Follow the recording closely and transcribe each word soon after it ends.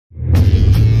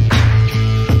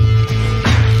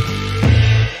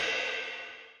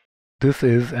This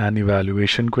is an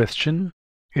evaluation question.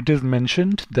 It is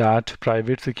mentioned that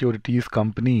private securities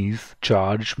companies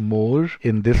charge more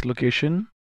in this location,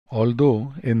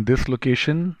 although in this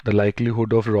location the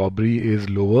likelihood of robbery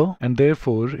is lower, and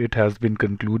therefore it has been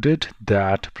concluded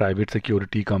that private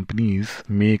security companies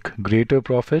make greater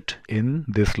profit in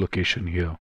this location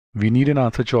here. We need an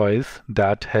answer choice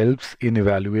that helps in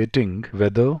evaluating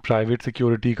whether private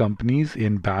security companies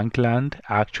in Bankland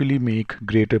actually make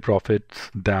greater profits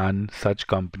than such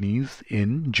companies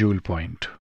in Jewel Point.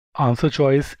 Answer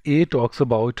choice A talks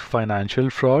about financial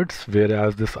frauds,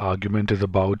 whereas this argument is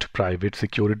about private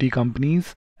security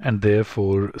companies, and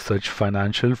therefore such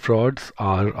financial frauds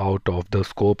are out of the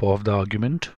scope of the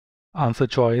argument. Answer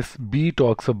choice B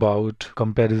talks about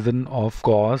comparison of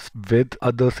cost with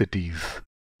other cities.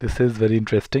 This is very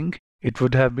interesting. It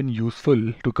would have been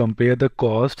useful to compare the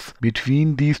costs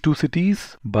between these two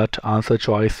cities, but answer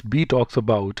choice B talks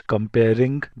about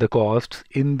comparing the costs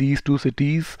in these two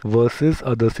cities versus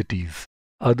other cities.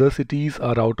 Other cities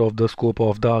are out of the scope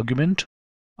of the argument.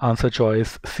 Answer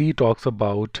choice C talks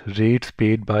about rates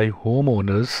paid by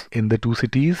homeowners in the two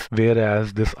cities,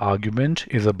 whereas this argument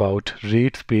is about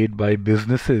rates paid by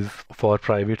businesses for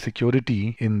private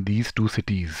security in these two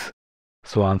cities.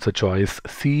 So answer choice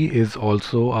C is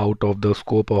also out of the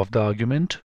scope of the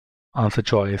argument. Answer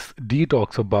choice D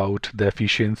talks about the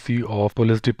efficiency of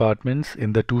police departments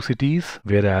in the two cities,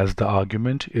 whereas the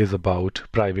argument is about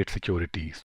private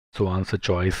securities. So answer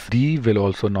choice D will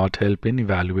also not help in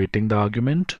evaluating the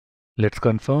argument. Let's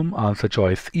confirm answer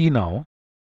choice E now.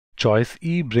 Choice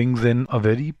E brings in a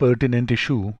very pertinent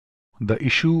issue, the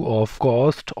issue of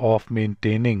cost of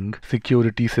maintaining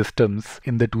security systems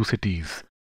in the two cities.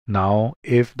 Now,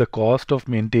 if the cost of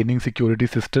maintaining security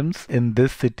systems in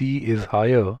this city is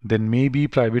higher, then maybe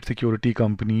private security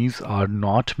companies are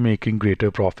not making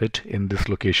greater profit in this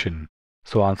location.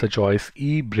 So answer choice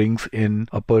E brings in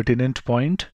a pertinent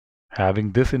point.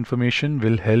 Having this information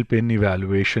will help in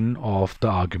evaluation of the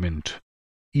argument.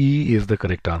 E is the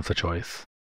correct answer choice.